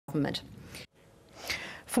government.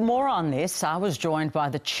 For more on this, I was joined by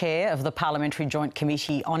the Chair of the Parliamentary Joint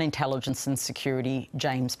Committee on Intelligence and Security,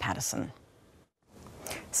 James Paterson.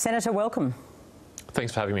 Senator, welcome.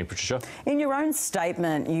 Thanks for having me, Patricia. In your own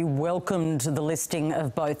statement, you welcomed the listing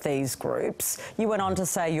of both these groups. You went on to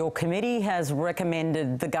say your committee has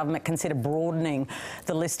recommended the government consider broadening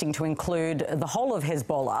the listing to include the whole of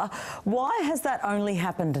Hezbollah. Why has that only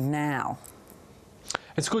happened now?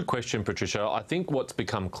 It's a good question, Patricia. I think what's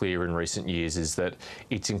become clear in recent years is that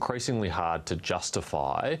it's increasingly hard to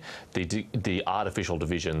justify the artificial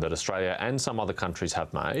division that Australia and some other countries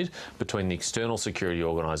have made between the external security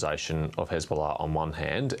organisation of Hezbollah on one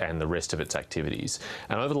hand and the rest of its activities.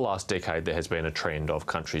 And over the last decade, there has been a trend of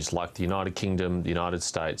countries like the United Kingdom, the United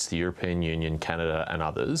States, the European Union, Canada and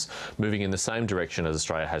others moving in the same direction as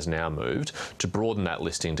Australia has now moved to broaden that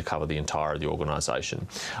listing to cover the entire of the organisation.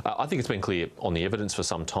 I think it's been clear on the evidence for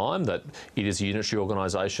some time that it is a unitary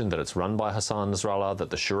organisation, that it's run by Hassan Nasrallah, that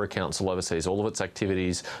the Shura Council oversees all of its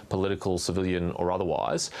activities, political, civilian or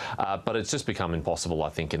otherwise, but it's just become impossible, I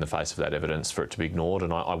think, in the face of that evidence for it to be ignored,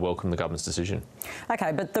 and I welcome the government's decision.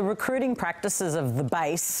 OK, but the recruiting practices of the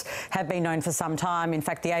base have been known for some time. In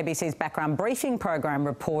fact, the ABC's background briefing program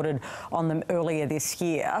reported on them earlier this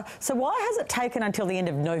year. So why has it taken until the end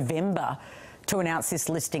of November to announce this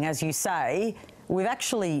listing? As you say, we've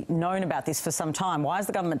actually known about this for some time. Why is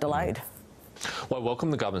the government delayed? Well, I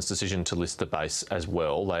welcome the government's decision to list the base as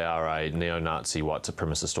well. They are a neo-Nazi white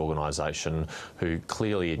supremacist organisation who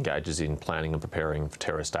clearly engages in planning and preparing for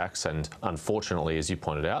terrorist acts. And unfortunately, as you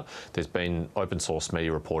pointed out, there's been open source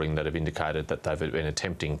media reporting that have indicated that they've been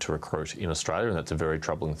attempting to recruit in Australia, and that's a very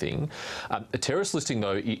troubling thing. A terrorist listing,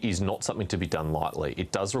 though, is not something to be done lightly.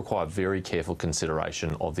 It does require very careful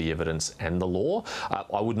consideration of the evidence and the law.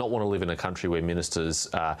 I would not want to live in a country where ministers,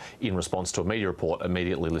 in response to a media report,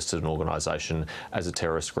 immediately listed an organisation as a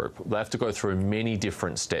terrorist group. They have to go through many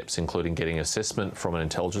different steps, including getting assessment from an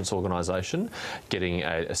intelligence organisation, getting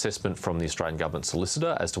an assessment from the Australian government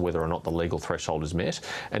solicitor as to whether or not the legal threshold is met,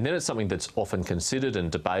 and then it's something that's often considered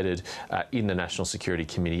and debated in the National Security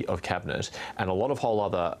Committee of Cabinet, and a lot of whole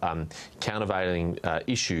other countervailing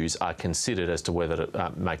issues are considered as to whether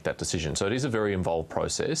to make that decision. So it is a very involved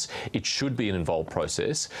process. It should be an involved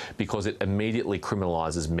process because it immediately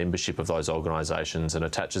criminalises membership of those organisations and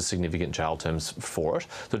attaches significant jail terms for it,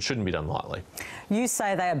 so it shouldn't be done lightly. You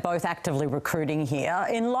say they are both actively recruiting here.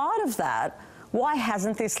 In light of that, why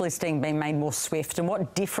hasn't this listing been made more swift, and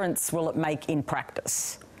what difference will it make in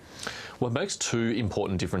practice? Well, it makes two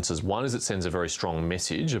important differences. One is it sends a very strong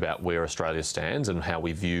message about where Australia stands and how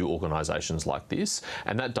we view organisations like this,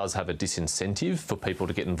 and that does have a disincentive for people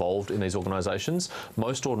to get involved in these organisations.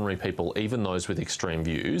 Most ordinary people, even those with extreme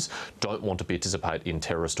views, don't want to participate in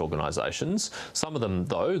terrorist organisations. Some of them,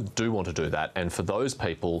 though, do want to do that, and for those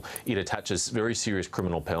people, it attaches very serious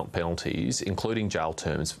criminal penalties, including jail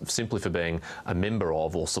terms, simply for being a member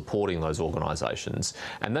of or supporting those organisations.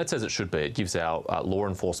 And that's as it should be. It gives our law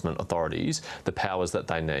enforcement authorities the powers that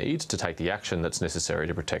they need to take the action that's necessary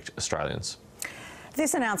to protect Australians.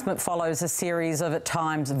 This announcement follows a series of, at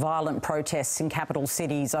times, violent protests in capital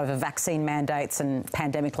cities over vaccine mandates and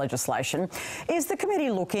pandemic legislation. Is the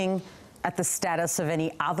committee looking at the status of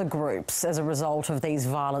any other groups as a result of these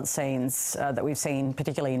violent scenes that we've seen,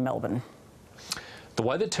 particularly in Melbourne? The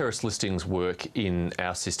way that terrorist listings work in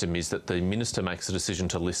our system is that the minister makes a decision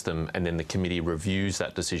to list them, and then the committee reviews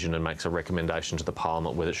that decision and makes a recommendation to the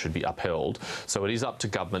parliament whether it should be upheld. So it is up to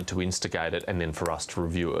government to instigate it and then for us to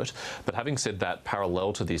review it. But having said that,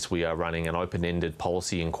 parallel to this, we are running an open-ended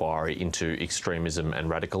policy inquiry into extremism and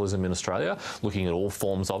radicalism in Australia, looking at all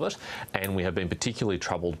forms of it. And we have been particularly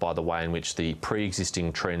troubled by the way in which the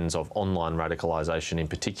pre-existing trends of online radicalisation in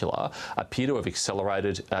particular appear to have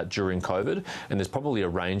accelerated during COVID. And there's probably a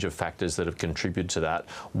range of factors that have contributed to that.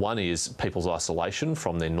 One is people's isolation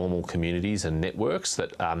from their normal communities and networks.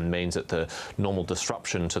 That means that the normal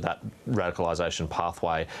disruption to that radicalisation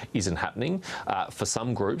pathway isn't happening. For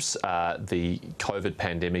some groups, the COVID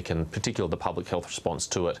pandemic and particularly the public health response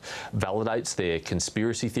to it validates their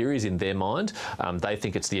conspiracy theories in their mind. They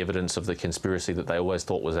think it's the evidence of the conspiracy that they always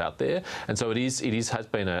thought was out there. And so it has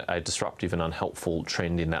been a disruptive and unhelpful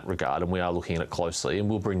trend in that regard, and we are looking at it closely, and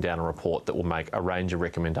we'll bring down a report that will make a range of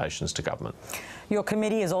recommendations to government. Your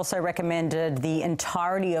committee has also recommended the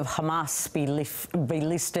entirety of Hamas be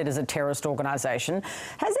listed as a terrorist organisation.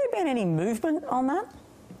 Has there been any movement on that?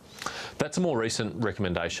 That's a more recent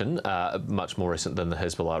recommendation, much more recent than the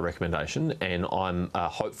Hezbollah recommendation, and I'm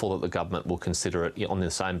hopeful that the government will consider it on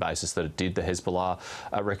the same basis that it did the Hezbollah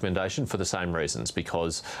recommendation, for the same reasons,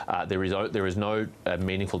 because there is no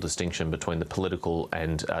meaningful distinction between the political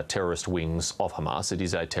and terrorist wings of Hamas. It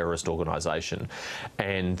is a terrorist organisation,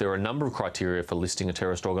 and there are a number of criteria for listing a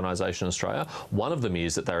terrorist organisation in Australia. One of them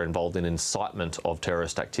is that they're involved in incitement of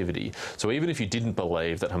terrorist activity. So even if you didn't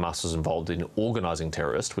believe that Hamas was involved in organising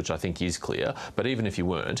terrorists, which I think is clear, but even if you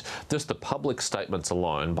weren't, just the public statements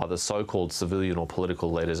alone by the so-called civilian or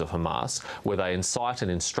political leaders of Hamas, where they incite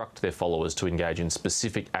and instruct their followers to engage in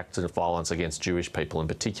specific acts of violence against Jewish people in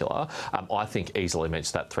particular, I think easily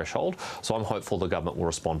meets that threshold. So I'm hopeful the government will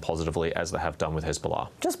respond positively, as they have done with Hezbollah.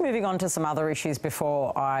 Just moving on to some other issues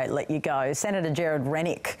before I let you go. Senator Jared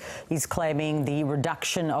Rennick is claiming the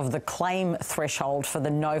reduction of the claim threshold for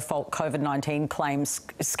the no-fault COVID-19 claims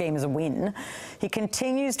scheme is a win. He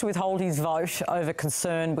continues to withhold his vote over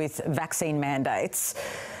concern with vaccine mandates.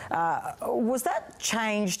 Was that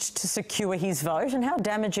changed to secure his vote, and how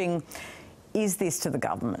damaging is this to the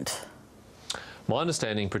government? My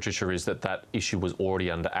understanding, Patricia, is that that issue was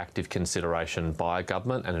already under active consideration by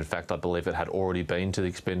government, and in fact I believe it had already been to the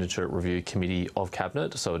Expenditure Review Committee of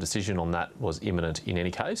Cabinet, so a decision on that was imminent in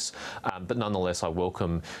any case. But nonetheless, I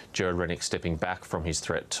welcome Jared Rennick stepping back from his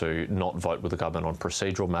threat to not vote with the government on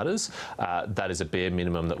procedural matters. That is a bare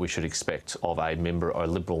minimum that we should expect of a member, or a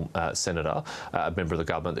Liberal senator, a member of the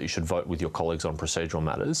government, that you should vote with your colleagues on procedural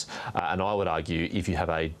matters. And I would argue, if you have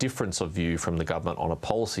a difference of view from the government on a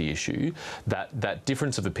policy issue, that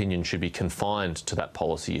difference of opinion should be confined to that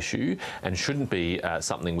policy issue and shouldn't be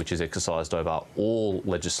something which is exercised over all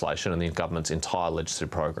legislation and the government's entire legislative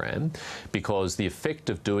program, because the effect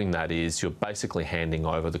of doing that is you're basically handing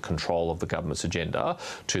over the control of the government's agenda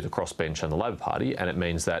to the crossbench and the Labor Party, and it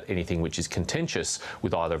means that anything which is contentious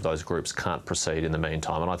with either of those groups can't proceed in the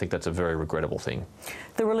meantime, and I think that's a very regrettable thing.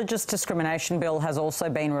 The Religious Discrimination Bill has also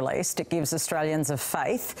been released. It gives Australians of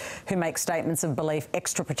faith who make statements of belief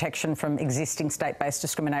extra protection from existing state-based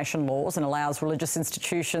discrimination laws, and allows religious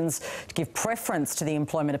institutions to give preference to the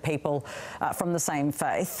employment of people from the same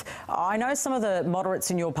faith. I know some of the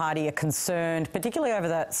moderates in your party are concerned, particularly over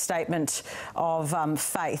that statement of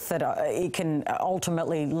faith, that it can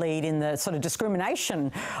ultimately lead in the sort of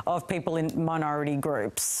discrimination of people in minority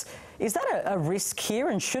groups. Is that a risk here,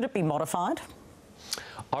 and should it be modified?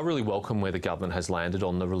 I really welcome where the government has landed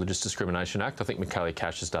on the Religious Discrimination Act. I think Michaelia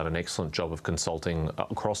Cash has done an excellent job of consulting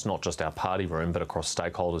across not just our party room, but across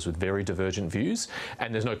stakeholders with very divergent views.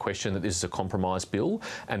 And there's no question that this is a compromise bill,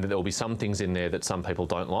 and that there will be some things in there that some people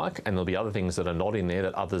don't like, and there'll be other things that are not in there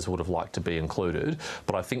that others would have liked to be included.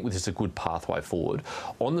 But I think this is a good pathway forward.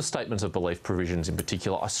 On the statements of belief provisions in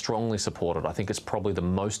particular, I strongly support it. I think it's probably the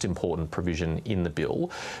most important provision in the bill,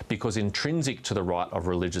 because intrinsic to the right of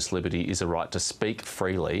religious liberty is a right to speak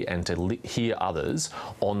freely and to hear others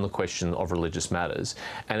on the question of religious matters.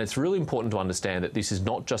 And it's really important to understand that this is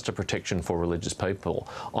not just a protection for religious people.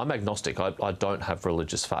 I'm agnostic. I don't have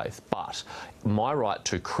religious faith, but my right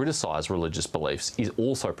to criticise religious beliefs is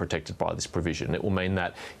also protected by this provision. It will mean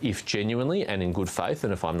that if genuinely and in good faith,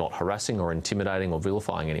 and if I'm not harassing or intimidating or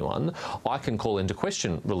vilifying anyone, I can call into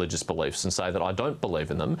question religious beliefs and say that I don't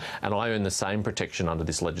believe in them, and I earn the same protection under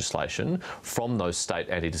this legislation from those state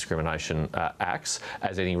anti-discrimination acts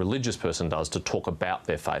as any religious person does to talk about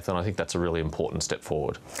their faith, and I think that's a really important step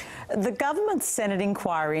forward. The government's Senate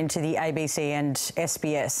inquiry into the ABC and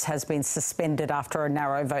SBS has been suspended after a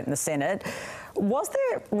narrow vote in the Senate. Was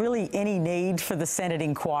there really any need for the Senate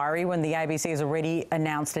inquiry when the ABC has already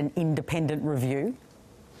announced an independent review?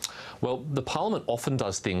 Well, the Parliament often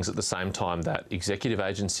does things at the same time that executive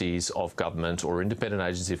agencies of government or independent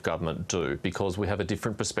agencies of government do, because we have a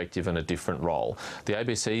different perspective and a different role. The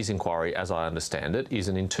ABC's inquiry, as I understand it, is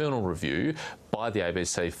an internal review by the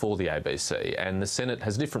ABC for the ABC, and the Senate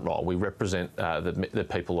has a different role. We represent the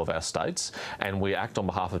people of our states, and we act on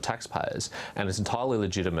behalf of taxpayers, and it's entirely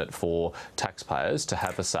legitimate for taxpayers to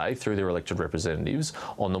have a say through their elected representatives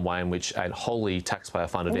on the way in which a wholly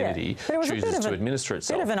taxpayer-funded entity chooses to administer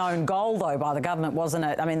itself. Bit of an own goal, though, by the government, wasn't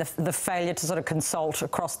it? I mean, the failure to sort of consult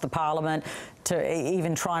across the Parliament, to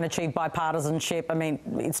even try and achieve bipartisanship. I mean,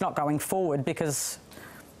 it's not going forward because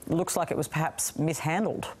it looks like it was perhaps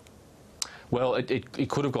mishandled. Well, it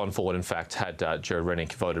could have gone forward, in fact, had Gerard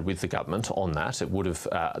Rennick voted with the government on that. It would have,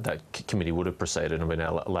 that committee would have proceeded and been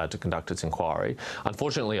allowed to conduct its inquiry.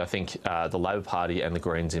 Unfortunately, I think the Labor Party and the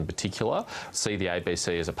Greens in particular see the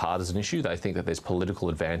ABC as a partisan issue. They think that there's political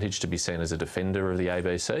advantage to be seen as a defender of the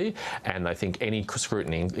ABC, and they think any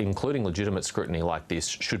scrutiny, including legitimate scrutiny like this,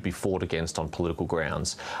 should be fought against on political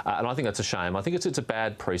grounds. And I think that's a shame. I think it's a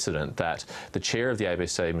bad precedent that the chair of the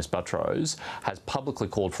ABC, Ms Buttrose, has publicly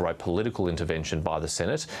called for a political intervention by the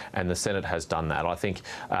Senate, and the Senate has done that. I think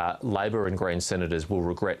Labor and Green senators will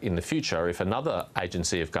regret in the future if another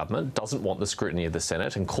agency of government doesn't want the scrutiny of the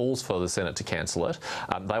Senate and calls for the Senate to cancel it.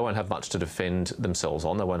 They won't have much to defend themselves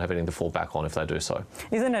on. They won't have anything to fall back on if they do so.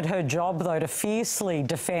 Isn't it her job, though, to fiercely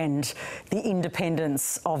defend the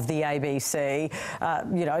independence of the ABC?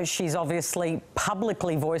 You know, she's obviously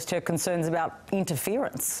publicly voiced her concerns about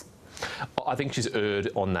interference. I think she's erred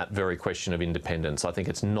on that very question of independence. I think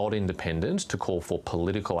it's not independent to call for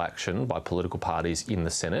political action by political parties in the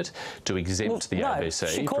Senate to exempt the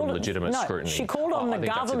ABC from legitimate scrutiny. She called on the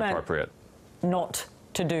government not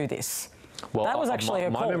to do this. Well, that was actually her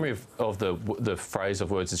call. My memory of the phrase of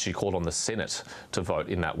words is she called on the Senate to vote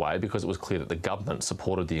in that way because it was clear that the government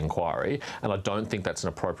supported the inquiry, and I don't think that's an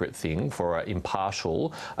appropriate thing for an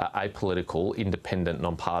impartial, apolitical, independent,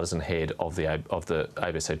 non-partisan head of the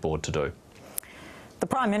ABC board to do. The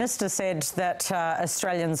Prime Minister said that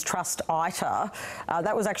Australians trust ITA.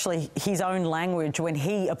 That was actually his own language when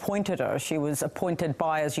he appointed her. She was appointed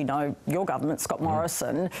by, as you know, your government, Scott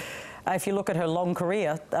Morrison. If you look at her long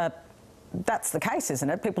career, that's the case, isn't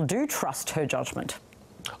it? People do trust her judgment.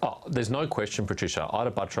 Oh, there's no question, Patricia. Ita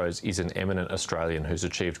Buttrose is an eminent Australian who's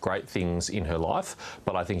achieved great things in her life,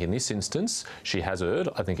 but I think in this instance she has erred.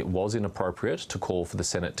 I think it was inappropriate to call for the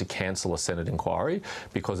Senate to cancel a Senate inquiry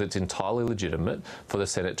because it's entirely legitimate for the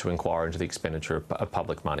Senate to inquire into the expenditure of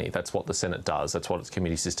public money. That's what the Senate does. That's what its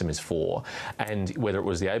committee system is for. And whether it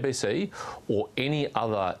was the ABC or any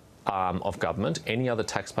other arm of government, any other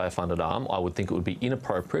taxpayer-funded arm, I would think it would be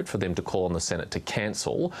inappropriate for them to call on the Senate to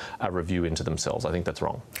cancel a review into themselves. I think that's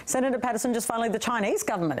wrong. Senator Paterson, just finally, the Chinese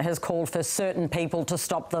government has called for certain people to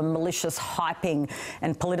stop the malicious hyping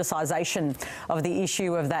and politicisation of the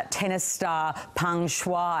issue of that tennis star Peng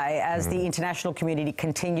Shuai as the international community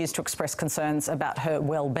continues to express concerns about her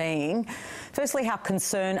well-being. Firstly, how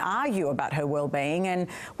concerned are you about her well-being, and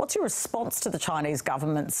what's your response to the Chinese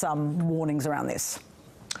government's warnings around this?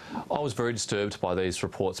 I was very disturbed by these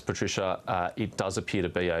reports, Patricia. It does appear to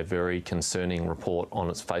be a very concerning report on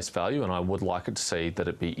its face value, and I would like it to see that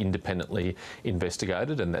it be independently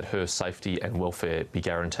investigated and that her safety and welfare be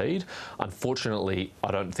guaranteed. Unfortunately,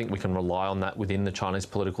 I don't think we can rely on that within the Chinese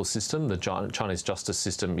political system. The Chinese justice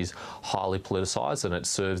system is highly politicised and it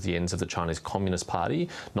serves the ends of the Chinese Communist Party,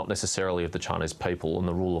 not necessarily of the Chinese people, and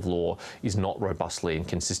the rule of law is not robustly and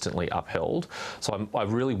consistently upheld. So I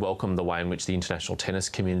really welcome the way in which the international tennis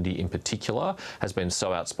community in particular has been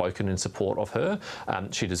so outspoken in support of her.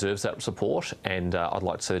 She deserves that support, and I'd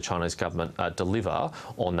like to see the Chinese government deliver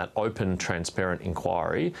on that open, transparent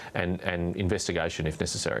inquiry and investigation if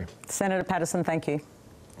necessary. Senator Paterson, thank you.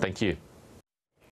 Thank you.